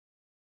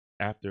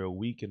After a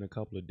week and a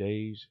couple of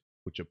days,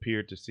 which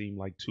appeared to seem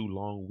like 2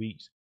 long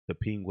weeks, the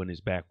Penguin is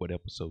back with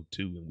episode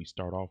 2, and we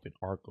start off in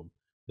Arkham,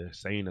 the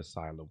insane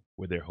asylum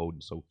where they're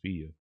holding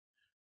Sofia.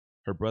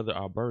 Her brother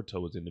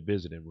Alberto is in the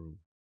visiting room.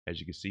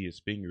 As you can see,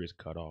 his finger is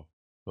cut off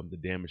from the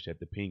damage that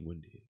the Penguin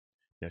did.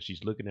 Now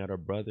she's looking at her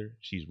brother,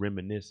 she's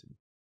reminiscing,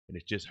 and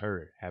it's just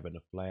her having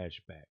a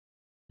flashback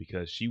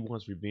because she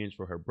wants revenge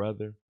for her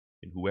brother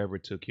and whoever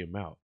took him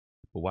out.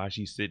 But while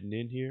she's sitting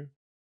in here,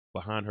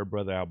 behind her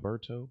brother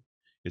Alberto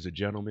is a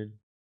gentleman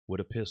with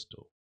a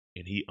pistol,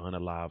 and he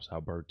unalives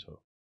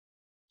Alberto.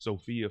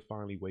 Sofia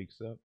finally wakes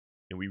up,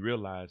 and we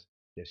realize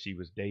that she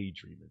was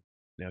daydreaming.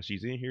 Now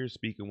she's in here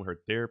speaking with her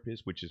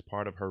therapist, which is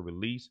part of her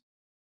release,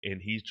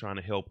 and he's trying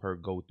to help her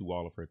go through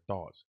all of her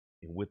thoughts.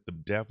 And with the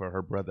death of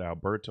her brother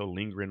Alberto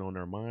lingering on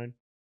her mind,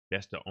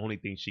 that's the only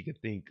thing she could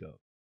think of.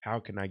 How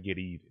can I get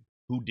even?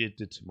 Who did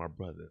this to my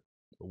brother?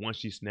 But once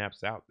she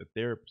snaps out, the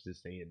therapist is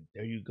saying,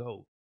 there you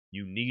go.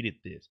 You needed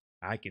this.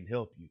 I can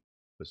help you.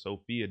 But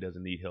Sofia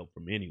doesn't need help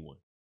from anyone.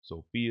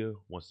 Sofia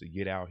wants to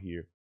get out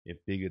here and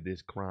figure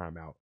this crime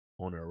out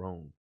on her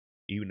own,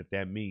 even if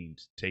that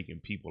means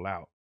taking people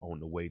out on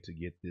the way to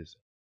get this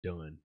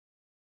done.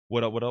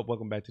 What up, what up?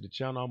 Welcome back to the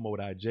channel. I'm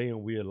Mode.j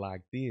and we're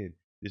locked in.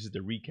 This is the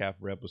recap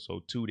for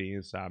episode 2, The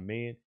Inside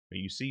Man. And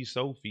you see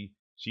Sophie,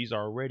 she's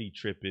already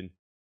tripping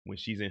when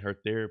she's in her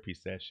therapy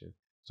session.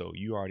 So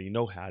you already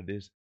know how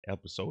this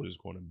episode is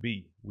going to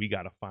be. We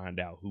got to find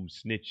out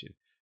who's snitching.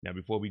 Now,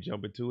 before we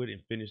jump into it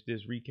and finish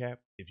this recap,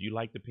 if you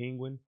like the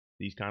Penguin,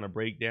 these kind of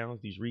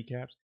breakdowns, these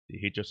recaps, then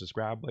hit your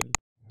subscribe button,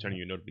 turn on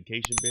your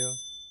notification bell.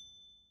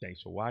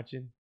 Thanks for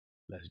watching.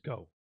 Let's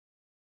go.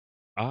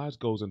 Oz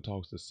goes and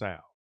talks to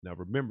Sal. Now,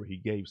 remember, he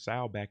gave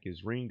Sal back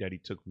his ring that he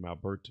took from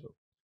Alberto.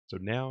 So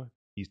now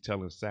he's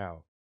telling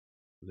Sal,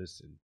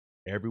 listen,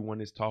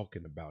 everyone is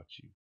talking about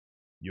you.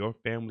 Your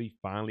family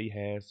finally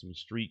has some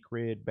street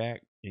cred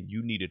back, and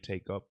you need to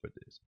take up for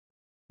this.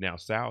 Now,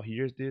 Sal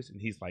hears this,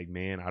 and he's like,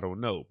 man, I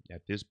don't know.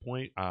 At this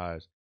point,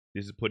 Oz,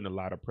 this is putting a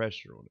lot of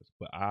pressure on us.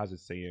 But Oz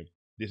is saying,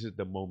 this is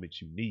the moment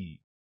you need.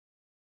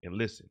 And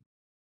listen,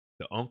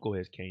 the uncle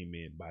has came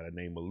in by the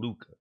name of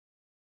Luca.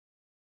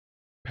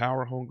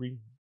 Power hungry,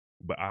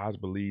 but Oz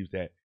believes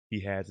that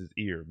he has his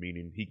ear,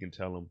 meaning he can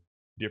tell him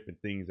different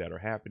things that are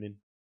happening,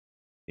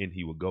 and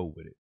he will go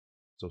with it.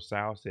 So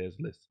Sal says,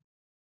 listen,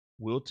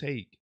 we'll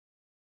take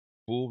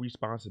full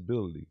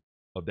responsibility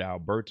of the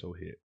Alberto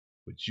hit,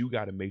 but you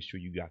got to make sure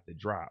you got the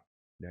drop.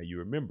 Now, you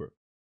remember,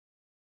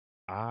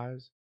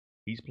 Oz,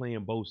 he's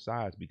playing both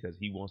sides because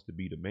he wants to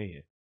be the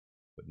man.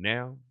 But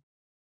now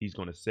he's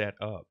going to set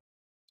up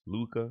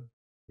Luca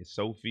and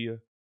Sofia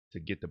to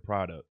get the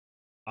product.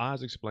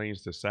 Oz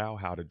explains to Sal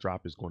how the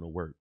drop is going to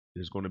work.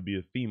 There's going to be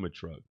a FEMA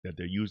truck that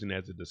they're using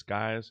as a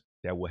disguise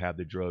that will have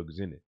the drugs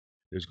in it.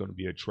 There's going to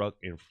be a truck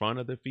in front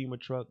of the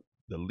FEMA truck,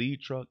 the lead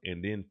truck,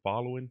 and then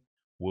following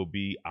will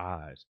be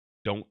Oz.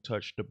 Don't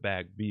touch the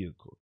back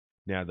vehicle.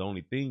 Now, the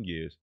only thing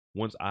is,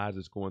 once Oz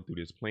is going through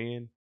this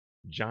plan,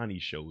 Johnny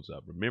shows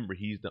up. Remember,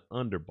 he's the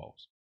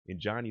underboss. And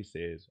Johnny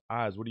says,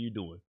 Oz, what are you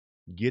doing?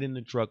 Get in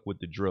the truck with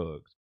the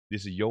drugs.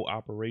 This is your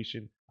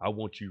operation. I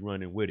want you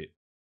running with it.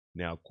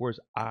 Now, of course,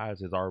 Oz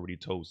has already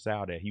told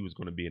Sal that he was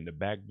going to be in the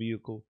back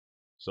vehicle.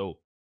 So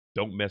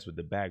don't mess with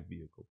the back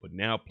vehicle. But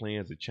now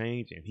plans have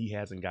changed and he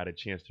hasn't got a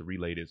chance to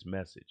relay this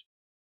message.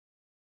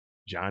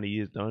 Johnny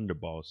is the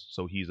underboss,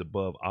 so he's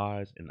above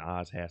Oz, and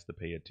Oz has to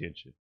pay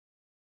attention.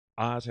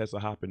 Oz has to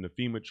hop in the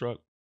FEMA truck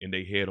and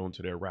they head on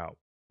to their route.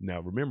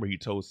 Now, remember, he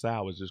told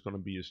Sal it's just going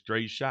to be a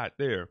straight shot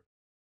there.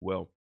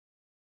 Well,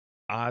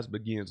 Oz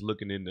begins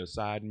looking in the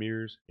side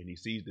mirrors and he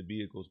sees the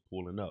vehicles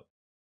pulling up.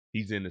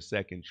 He's in the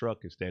second truck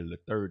instead of the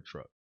third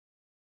truck.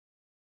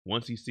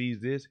 Once he sees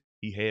this,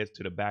 he heads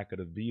to the back of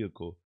the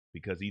vehicle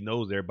because he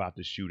knows they're about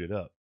to shoot it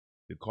up.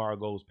 The car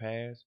goes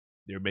past.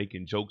 They're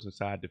making jokes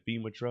inside the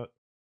FEMA truck.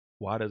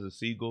 Why does a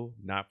seagull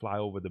not fly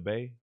over the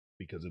bay?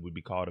 Because it would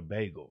be called a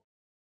bagel.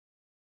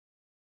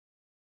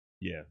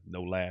 Yeah,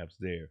 no laughs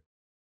there.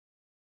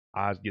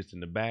 Oz gets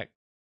in the back.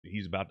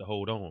 He's about to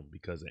hold on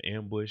because an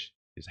ambush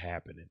is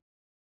happening.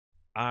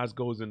 Oz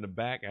goes in the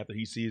back after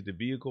he sees the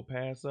vehicle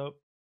pass up.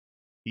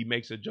 He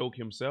makes a joke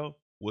himself.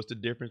 What's the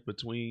difference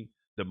between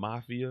the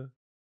mafia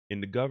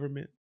and the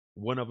government?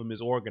 One of them is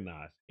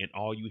organized, and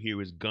all you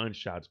hear is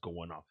gunshots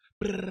going off.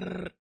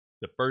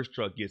 The first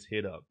truck gets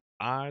hit up.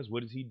 Oz,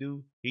 what does he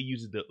do? He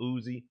uses the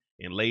Uzi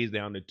and lays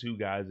down the 2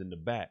 guys in the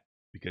back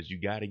because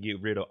you got to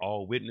get rid of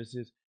all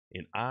witnesses,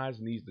 and Oz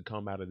needs to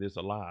come out of this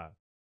alive.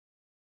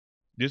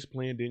 This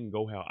plan didn't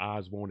go how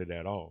Oz wanted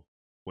at all.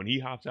 When he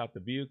hops out the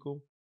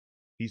vehicle,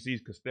 he sees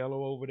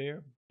Costello over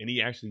there, and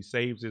he actually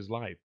saves his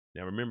life.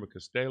 Now, remember,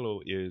 Costello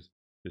is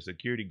the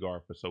security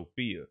guard for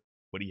Sofia,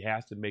 but he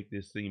has to make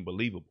this seem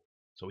believable.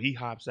 So he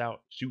hops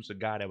out, shoots a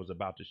guy that was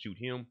about to shoot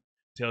him,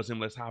 tells him,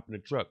 let's hop in the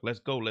truck. Let's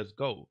go, let's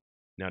go.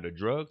 Now, the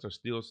drugs are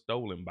still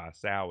stolen by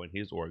Sal and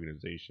his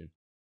organization,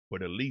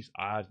 but at least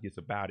Oz gets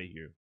up out of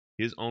here.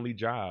 His only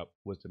job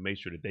was to make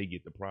sure that they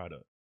get the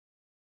product.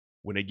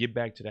 When they get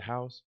back to the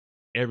house,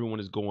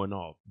 everyone is going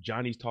off.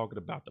 Johnny's talking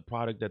about the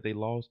product that they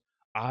lost.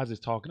 Oz is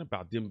talking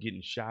about them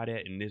getting shot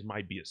at and this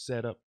might be a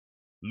setup.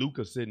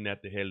 Luca's sitting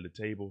at the head of the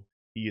table.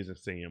 He isn't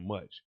saying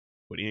much.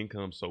 But in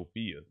comes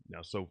Sofia.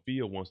 Now,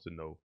 Sofia wants to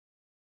know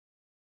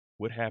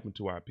what happened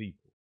to our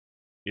people.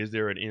 Is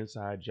there an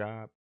inside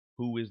job?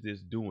 Who is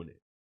this doing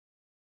it?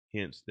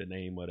 Hence the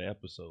name of the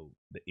episode,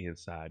 The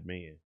Inside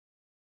Man.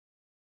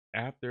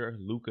 After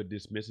Luca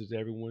dismisses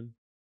everyone,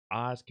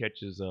 Oz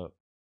catches up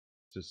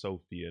to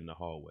Sofia in the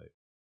hallway.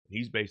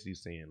 He's basically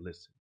saying,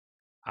 listen,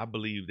 I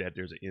believe that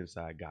there's an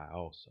inside guy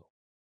also.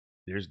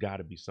 There's got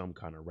to be some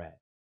kind of rat.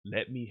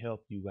 Let me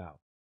help you out.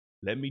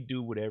 Let me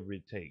do whatever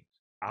it takes.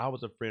 I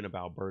was a friend of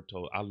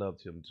Alberto. I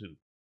loved him too.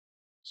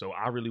 So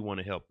I really want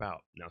to help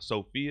out. Now,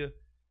 Sofia,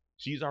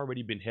 she's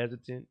already been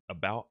hesitant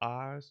about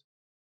Oz,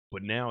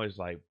 but now it's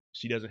like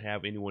she doesn't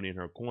have anyone in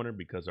her corner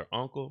because her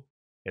uncle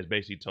has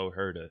basically told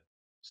her to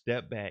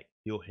step back,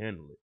 he'll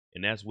handle it.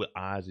 And that's what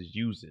Oz is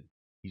using.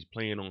 He's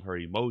playing on her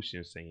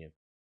emotions, saying,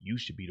 you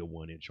should be the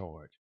one in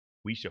charge.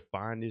 We should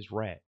find this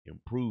rat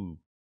and prove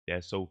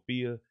that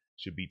Sofia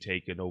should be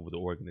taking over the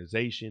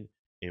organization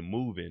and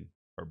moving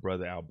her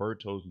brother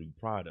Alberto's new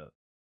product.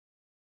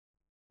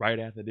 Right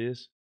after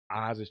this,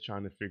 Oz is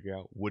trying to figure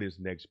out what his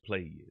next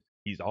play is.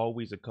 He's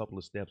always a couple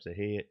of steps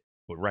ahead,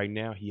 but right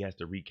now he has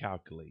to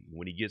recalculate.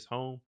 When he gets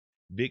home,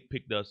 Vic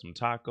picked up some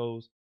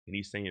tacos and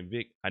he's saying,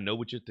 Vic, I know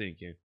what you're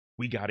thinking.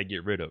 We got to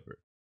get rid of her.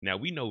 Now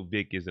we know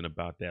Vic isn't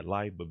about that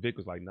life, but Vic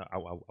was like, no, I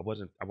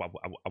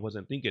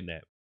wasn't thinking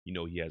that. You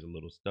know, he has a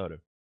little stutter,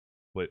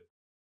 but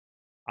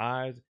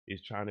Oz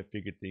is trying to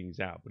figure things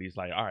out. But he's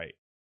like, all right,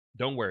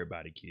 don't worry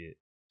about it, kid.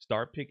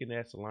 Start picking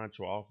that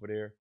cilantro off of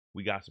there.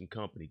 We got some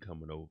company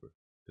coming over.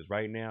 Because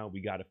right now, we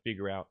got to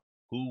figure out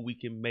who we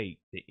can make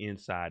the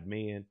inside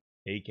man,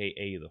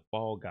 aka the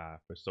fall guy,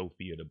 for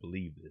Sofia to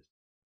believe this.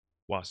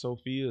 While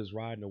Sofia is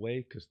riding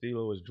away,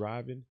 Castillo is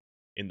driving,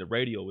 and the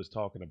radio is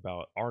talking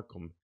about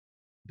Arkham,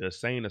 the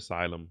insane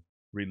asylum,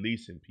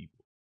 releasing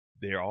people.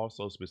 They're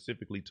also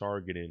specifically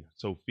targeting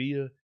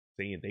Sofia,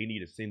 saying they need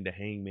to send the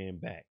hangman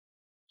back.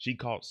 She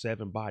caught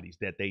 7 bodies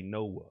that they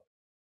know of.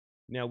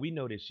 Now we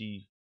know that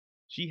she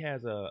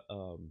has a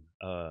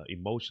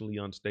emotionally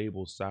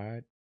unstable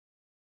side,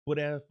 but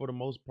as for the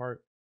most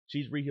part,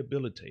 she's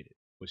rehabilitated.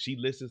 But she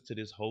listens to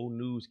this whole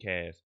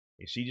newscast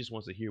and she just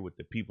wants to hear what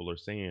the people are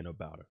saying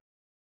about her.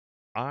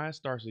 I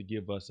starts to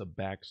give us a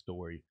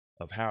backstory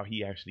of how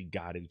he actually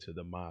got into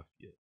the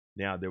mafia.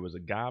 Now there was a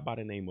guy by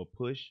the name of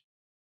Push,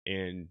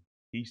 and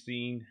he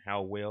seen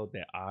how well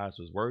that Oz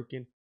was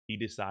working. He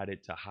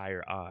decided to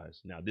hire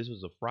Oz. Now this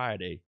was a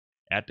Friday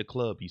at the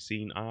club. He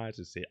seen Oz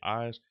and said,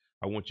 Oz,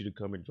 I want you to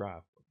come and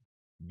drive for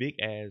me. Vic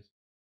asked,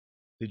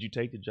 did you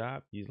take the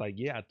job? He's like,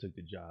 yeah, I took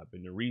the job.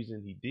 And the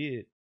reason he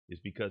did is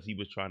because he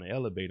was trying to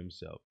elevate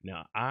himself.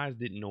 Now, Oz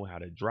didn't know how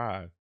to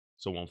drive.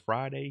 So on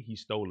Friday, he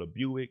stole a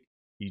Buick.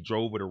 He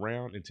drove it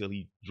around until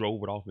he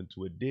drove it off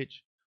into a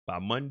ditch. By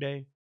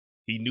Monday,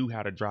 he knew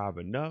how to drive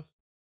enough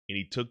and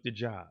he took the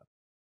job.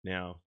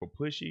 Now, for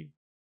Pushy,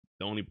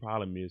 the only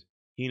problem is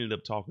he ended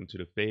up talking to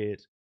the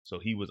feds, so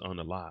he was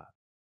unalive.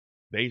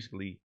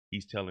 Basically,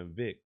 he's telling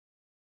Vic,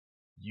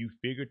 you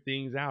figure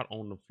things out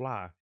on the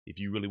fly if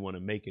you really want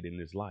to make it in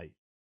this life.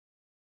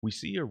 We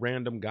see a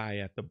random guy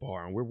at the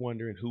bar and we're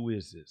wondering, who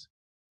is this?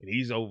 And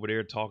he's over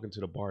there talking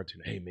to the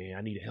bartender. Hey man,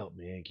 I need help,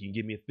 man. Can you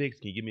give me a fix?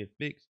 Can you give me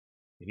a fix?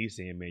 And he's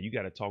saying, man, you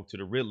got to talk to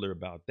the Riddler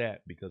about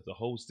that because the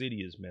whole city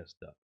is messed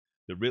up.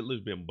 The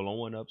Riddler's been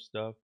blowing up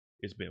stuff.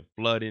 It's been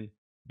flooding.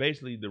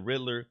 Basically, the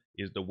Riddler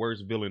is the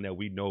worst villain that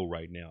we know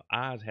right now.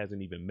 Oz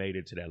hasn't even made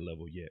it to that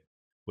level yet.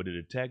 But the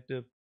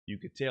detective, you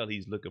could tell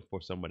he's looking for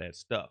some of that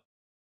stuff.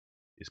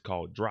 It's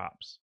called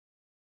drops.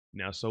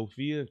 Now,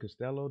 Sofia and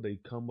Costello, they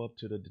come up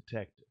to the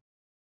detective.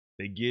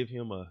 They give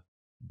him a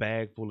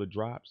bag full of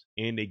drops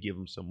and they give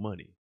him some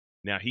money.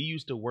 Now, he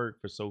used to work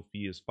for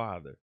Sofia's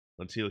father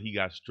until he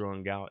got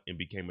strung out and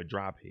became a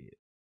drophead.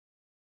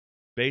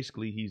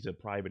 Basically, he's a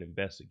private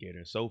investigator.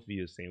 And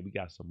Sofia is saying, we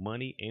got some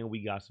money and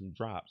we got some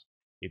drops.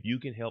 If you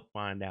can help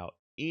find out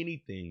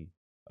anything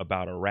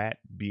about a rat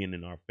being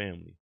in our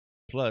family.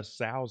 Plus,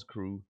 Sal's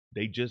crew,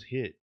 they just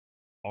hit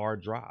our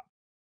drop.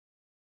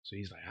 So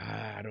he's like,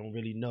 I don't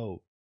really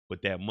know.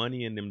 But that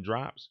money and them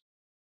drops,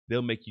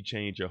 they'll make you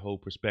change your whole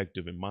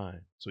perspective and mind.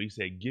 So he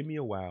said, give me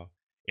a while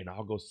and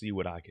I'll go see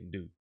what I can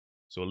do.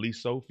 So at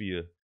least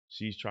Sofia,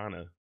 she's trying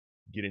to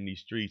get in these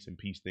streets and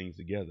piece things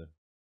together.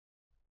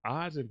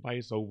 Oz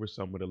invites over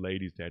some of the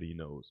ladies that he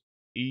knows.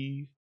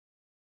 Eve,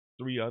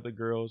 3 other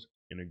girls,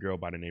 and a girl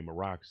by the name of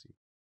Roxy.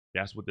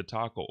 That's what the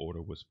taco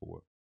order was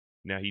for.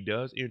 Now he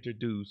does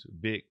introduce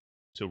Vic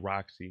to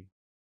Roxy,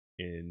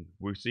 and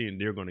we're seeing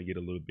they're going to get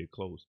a little bit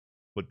close.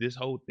 But this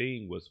whole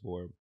thing was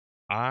for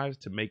Oz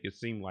to make it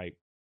seem like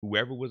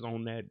whoever was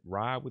on that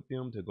ride with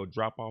them to go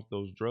drop off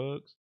those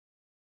drugs,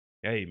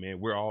 hey man,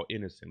 we're all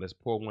innocent. Let's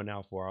pour one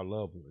out for our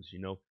loved ones. You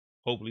know,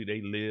 hopefully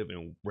they live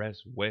and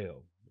rest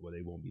well, or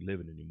they won't be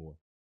living anymore.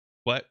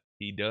 But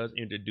he does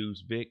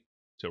introduce Vic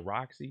to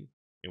Roxy,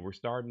 and we're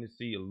starting to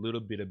see a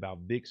little bit about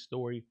Vic's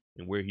story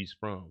and where he's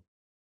from.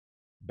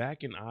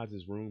 Back in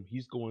Oz's room,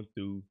 he's going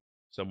through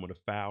some of the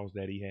files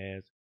that he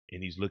has,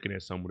 and he's looking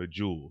at some of the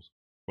jewels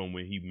from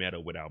when he met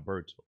up with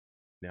Alberto.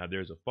 Now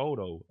there's a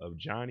photo of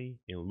Johnny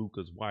and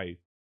Luca's wife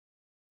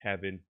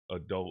having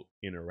adult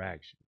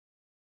interaction.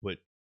 But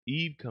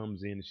Eve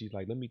comes in and she's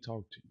like, let me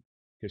talk to you.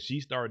 Because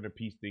she's starting to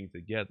piece things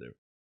together.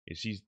 And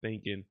she's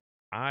thinking,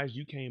 Eyes,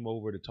 you came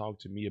over to talk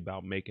to me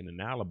about making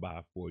an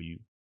alibi for you.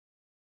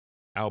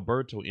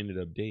 Alberto ended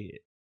up dead.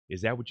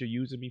 Is that what you're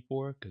using me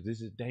for? Because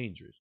this is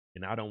dangerous.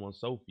 And I don't want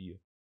Sofia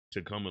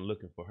to come and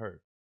looking for her.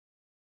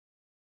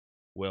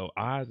 Well,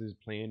 Oz is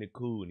playing it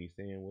cool and he's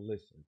saying, well,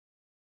 listen,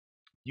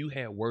 you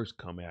had worse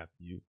come after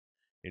you.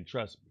 And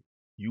trust me,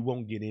 you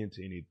won't get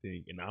into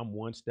anything. And I'm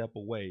one step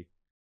away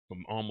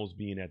from almost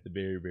being at the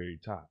very, very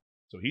top.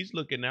 So he's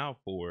looking out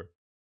for her,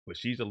 but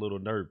she's a little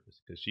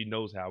nervous because she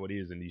knows how it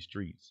is in these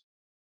streets.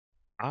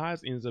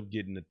 Oz ends up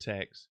getting a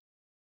text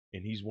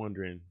and he's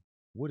wondering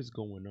what is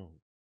going on.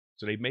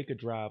 So they make a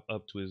drive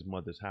up to his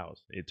mother's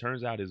house. It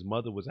turns out his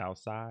mother was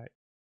outside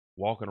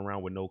walking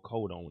around with no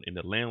coat on, and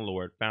the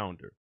landlord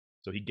found her.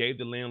 So he gave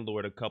the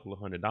landlord a couple of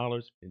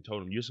 $100 and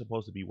told him, you're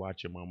supposed to be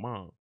watching my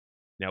mom.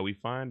 Now we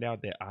find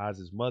out that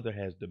Oz's mother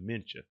has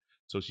dementia,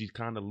 so she's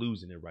kind of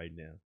losing it right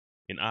now.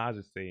 And Oz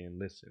is saying,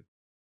 listen,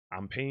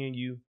 I'm paying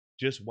you,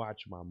 just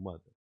watch my mother.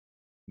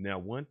 Now,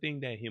 one thing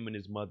that him and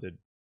his mother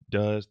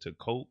does to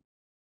cope,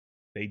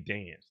 they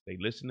dance. They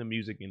listen to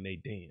music and they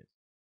dance.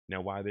 Now,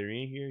 while they're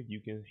in here,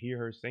 you can hear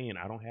her saying,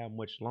 I don't have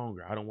much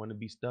longer. I don't want to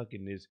be stuck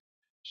in this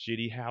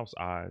shitty house,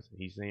 Oz. And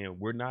he's saying,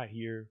 we're not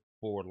here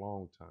for a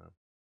long time.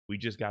 We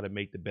just got to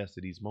make the best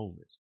of these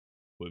moments.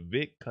 But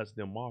Vic cuts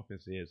them off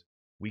and says,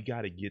 we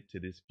got to get to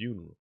this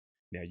funeral.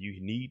 Now,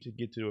 you need to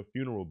get to a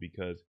funeral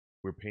because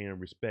we're paying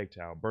respect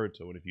to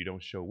Alberto. And if you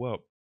don't show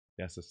up,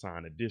 that's a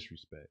sign of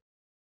disrespect.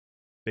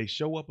 They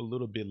show up a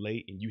little bit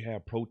late and you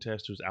have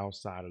protesters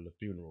outside of the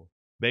funeral,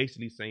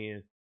 basically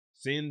saying,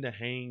 send the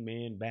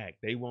hangman back.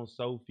 They want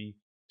Sophie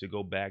to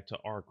go back to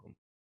Arkham.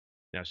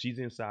 Now she's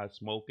inside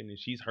smoking and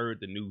she's heard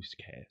the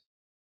newscast.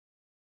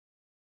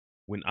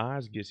 When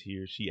Oz gets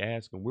here, she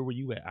asks him, where were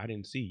you at? I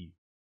didn't see you.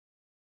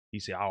 He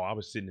said, oh, I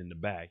was sitting in the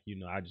back.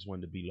 I just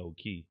wanted to be low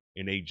key.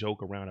 And they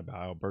joke around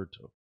about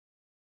Alberto.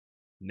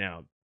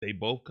 Now, they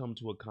both come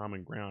to a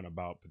common ground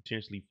about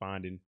potentially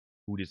finding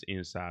who this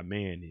inside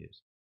man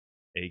is,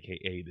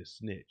 aka the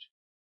snitch.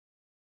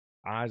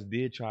 Oz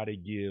did try to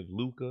give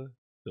Luca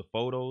the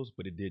photos,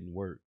 but it didn't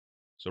work.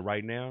 So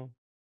right now,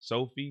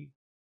 Sophie,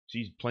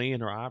 she's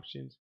playing her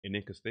options, and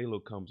then Costello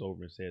comes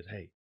over and says,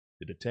 hey,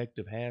 the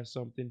detective has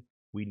something.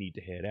 We need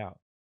to head out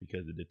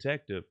because the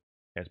detective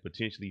has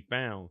potentially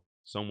found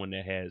someone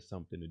that has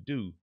something to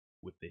do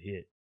with the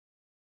hit.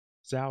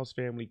 Sal's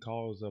family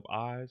calls up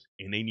Oz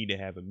and they need to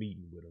have a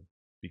meeting with him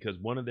because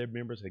one of their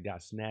members had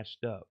got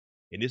snatched up.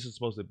 And this is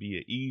supposed to be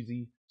an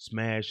easy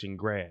smash and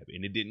grab,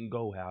 and it didn't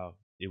go how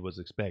it was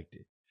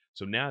expected.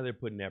 So now they're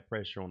putting that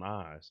pressure on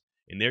Oz,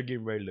 and they're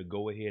getting ready to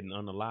go ahead and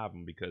unalive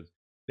him because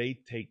they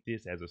take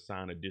this as a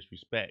sign of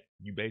disrespect.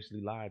 You basically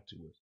lied to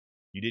us.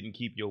 You didn't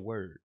keep your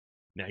word.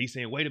 Now he's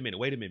saying, wait a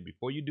minute,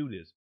 before you do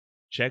this,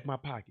 check my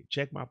pocket.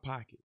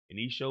 And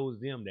he shows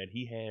them that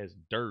he has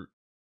dirt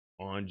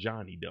on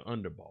Johnny, the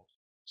underboss.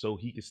 So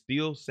he can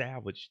still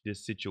salvage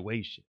this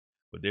situation.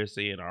 But they're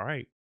saying, all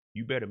right,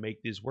 you better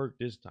make this work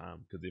this time.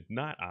 Because if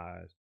not,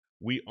 Oz,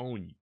 we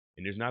own you.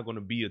 And there's not going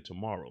to be a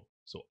tomorrow.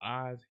 So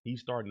Oz,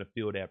 he's starting to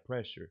feel that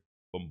pressure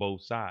from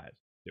both sides.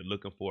 They're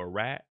looking for a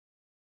rat.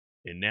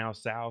 And now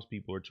Sal's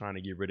people are trying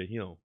to get rid of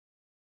him.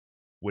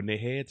 When they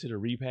head to the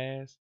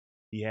repass,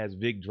 he has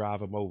Vic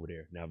drive him over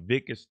there. Now,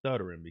 Vic is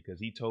stuttering because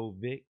he told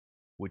Vic,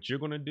 what you're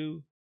going to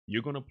do,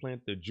 you're going to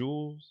plant the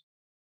jewels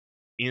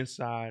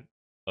inside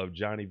of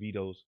Johnny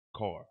Vito's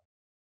car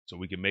so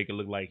we can make it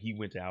look like he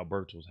went to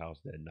Alberto's house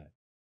that night.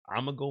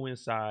 I'm going to go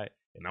inside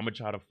and I'm going to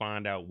try to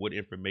find out what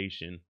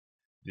information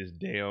this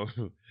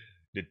damn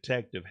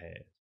detective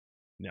has.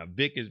 Now,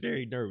 Vic is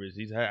very nervous.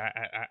 He's, I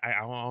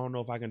don't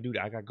know if I can do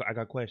that. I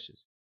got questions.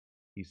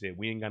 He said,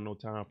 we ain't got no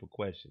time for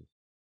questions.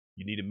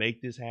 You need to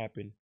make this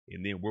happen,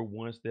 and then we're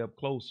one step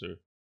closer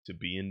to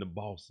being the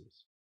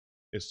bosses.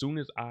 As soon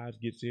as Oz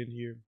gets in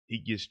here, he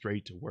gets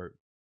straight to work.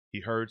 He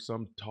heard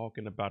some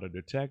talking about a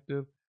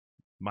detective,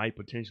 might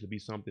potentially be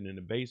something in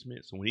the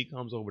basement. So when he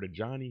comes over to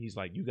Johnny, he's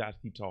like, you guys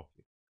keep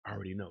talking. I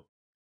already know.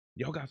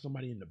 Y'all got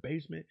somebody in the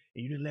basement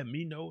and you didn't let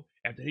me know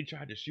after they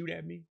tried to shoot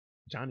at me?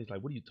 Johnny's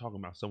like, what are you talking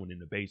about, someone in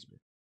the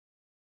basement?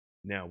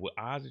 Now, what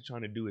Oz is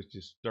trying to do is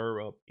just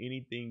stir up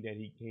anything that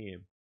he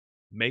can,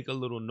 make a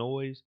little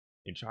noise,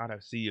 and try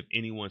to see if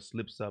anyone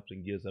slips up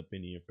and gives up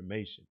any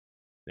information.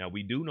 Now,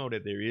 we do know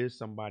that there is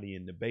somebody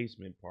in the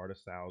basement, part of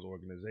Sal's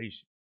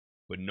organization,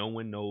 but no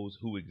one knows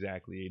who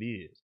exactly it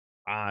is.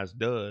 Oz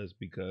does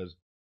because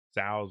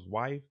Sal's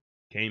wife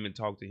came and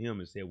talked to him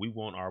and said, we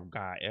want our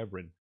guy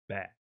Everin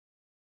back.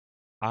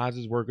 Oz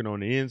is working on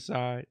the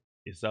inside.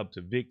 It's up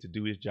to Vic to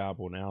do his job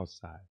on the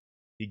outside.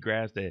 He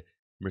grabs the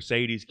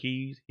Mercedes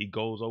keys. He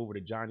goes over to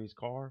Johnny's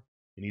car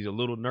and he's a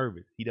little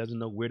nervous. He doesn't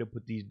know where to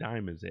put these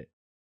diamonds at.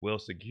 Well,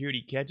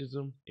 security catches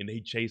him and they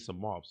chase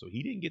him off. So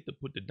he didn't get to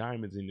put the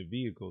diamonds in the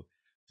vehicle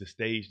to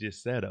stage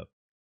this setup,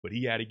 but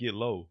he had to get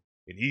low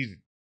and he's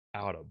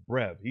out of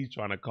breath. He's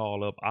trying to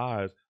call up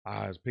Oz.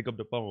 Oz, pick up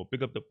the phone,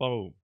 pick up the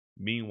phone.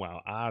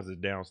 Meanwhile, Oz is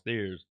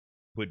downstairs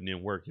putting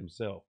in work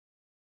himself.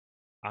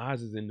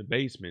 Oz is in the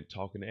basement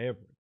talking to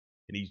Everett,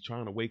 and he's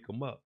trying to wake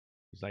him up.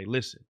 He's like,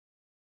 listen,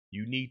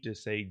 you need to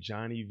say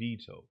Johnny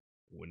Vito.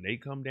 When they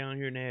come down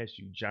here and ask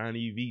you,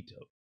 Johnny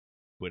Vito.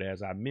 But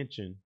as I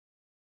mentioned,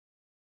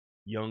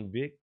 young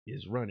Vic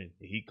is running,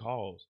 and he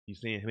calls. He's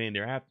saying, man,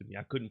 they're after me.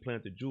 I couldn't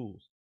plant the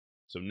jewels.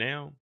 So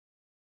now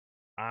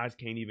Oz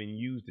can't even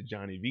use the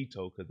Johnny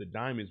Vito because the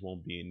diamonds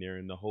won't be in there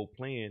and the whole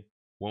plan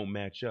won't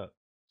match up.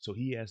 So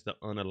he has to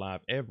unalive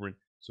Everett,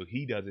 so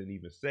he doesn't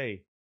even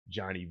say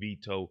Johnny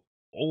Vito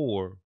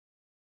or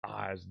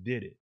Oz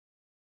did it.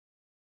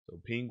 So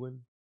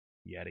Penguin,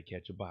 he had to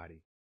catch a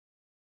body.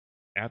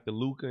 After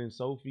Luca and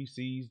Sophie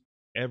sees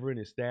Everett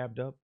is stabbed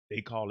up,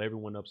 they call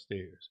everyone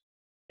upstairs.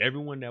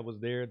 Everyone that was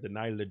there the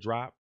night of the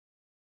drop,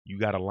 you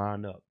got to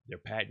line up. They're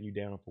patting you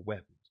down for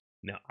weapons.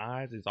 Now,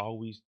 Oz is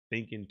always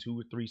thinking 2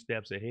 or 3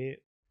 steps ahead.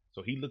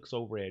 So he looks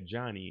over at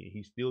Johnny and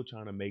he's still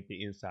trying to make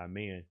the inside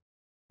man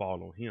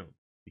fall on him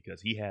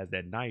because he has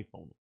that knife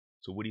on him.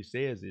 So what he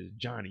says is,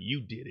 Johnny,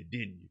 you did it,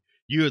 didn't you?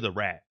 You're the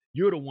rat.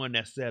 You're the one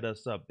that set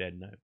us up that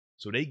night.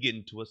 So they get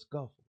into a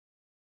scuffle.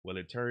 Well,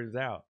 it turns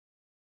out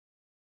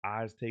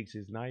Oz takes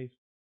his knife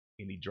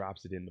and he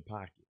drops it in the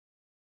pocket.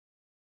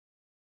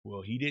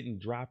 Well, he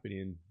didn't drop it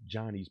in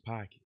Johnny's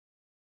pocket.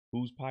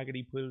 Whose pocket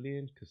he put it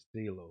in?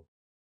 Costello,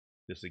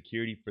 the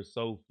security for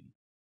Sophie.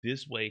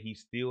 This way, he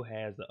still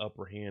has the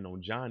upper hand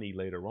on Johnny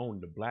later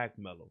on to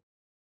blackmail him.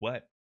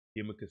 But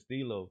him and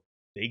Costello,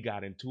 they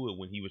got into it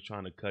when he was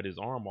trying to cut his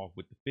arm off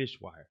with the fish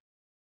wire.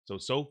 So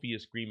Sophie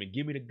is screaming,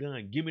 give me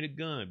the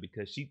gun,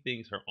 because she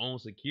thinks her own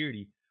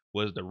security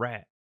was the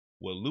rat.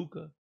 Well,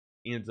 Luca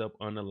ends up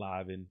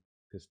unaliving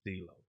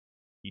Costello.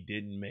 He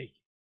didn't make it.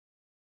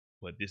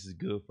 But this is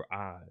good for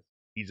Oz.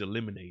 He's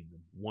eliminating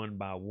them one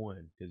by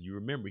one. Because you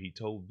remember, he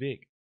told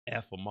Vic,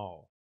 F them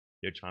all.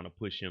 They're trying to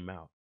push him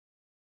out.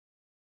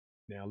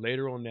 Now,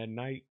 later on that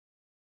night,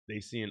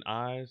 they send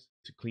Oz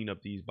to clean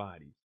up these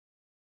bodies.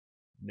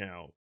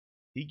 Now,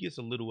 he gets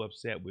a little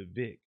upset with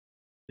Vic.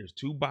 There's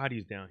 2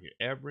 bodies down here,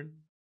 Everett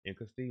and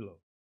Costello.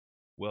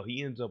 Well,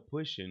 he ends up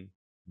pushing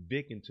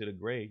Vic into the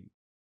grave.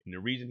 And the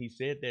reason he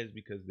said that is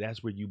because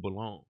that's where you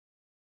belong.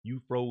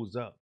 You froze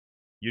up.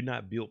 You're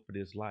not built for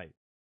this life.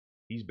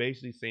 He's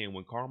basically saying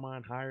when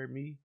Carmine hired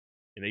me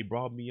and they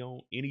brought me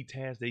on, any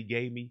task they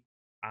gave me,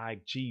 I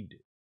achieved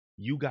it.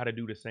 You got to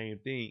do the same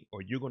thing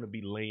or you're going to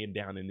be laying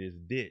down in this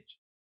ditch.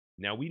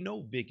 Now, we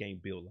know Vic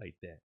ain't built like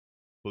that.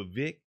 But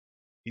Vic,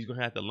 he's going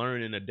to have to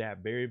learn and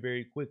adapt very,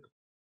 very quickly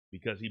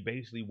because he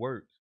basically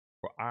works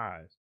for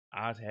Oz.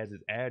 Oz has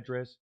his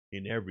address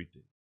and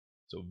everything.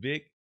 So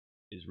Vic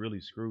is really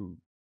screwed.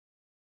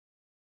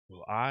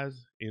 Well,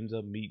 Oz ends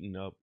up meeting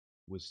up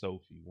with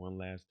Sophie one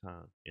last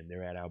time, and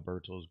they're at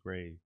Alberto's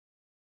grave.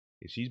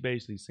 And she's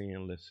basically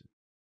saying, listen,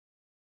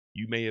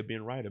 you may have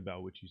been right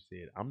about what you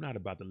said. I'm not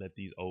about to let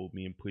these old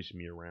men push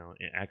me around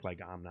and act like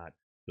I'm not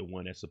the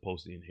one that's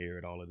supposed to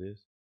inherit all of this.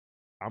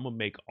 I'm going to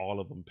make all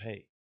of them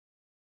pay.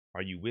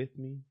 Are you with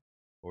me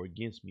or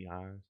against me,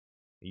 Oz?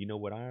 And you know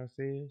what Oz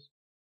says?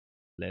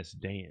 Let's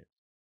dance.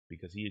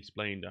 Because he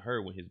explained to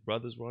her when his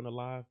brothers were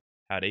unalive,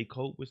 how they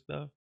cope with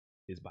stuff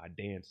is by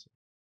dancing.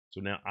 So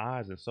now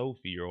Oz and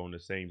Sophie are on the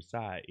same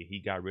side and he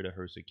got rid of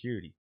her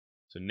security.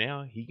 So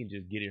now he can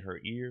just get in her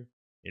ear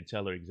and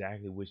tell her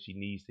exactly what she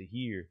needs to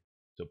hear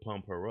to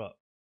pump her up.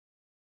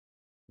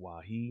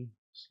 While he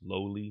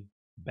slowly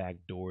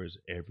backdoors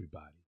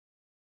everybody.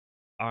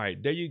 All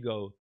right, there you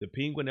go. The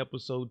Penguin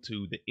episode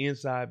 2, The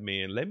Inside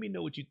Man. Let me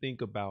know what you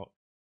think about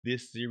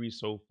this series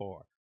so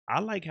far. I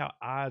like how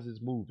Oz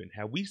is moving.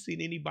 Have we seen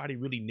anybody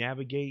really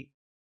navigate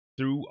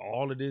through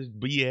all of this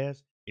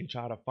BS and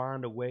try to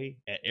find a way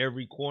at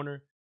every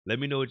corner? Let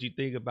me know what you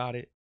think about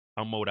it.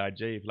 I'm Modi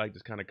J. If you like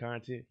this kind of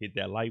content, hit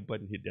that like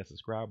button, hit that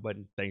subscribe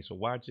button. Thanks for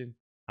watching.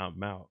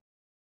 I'm out.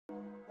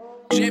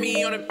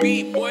 Jimmy on the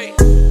beat, boy.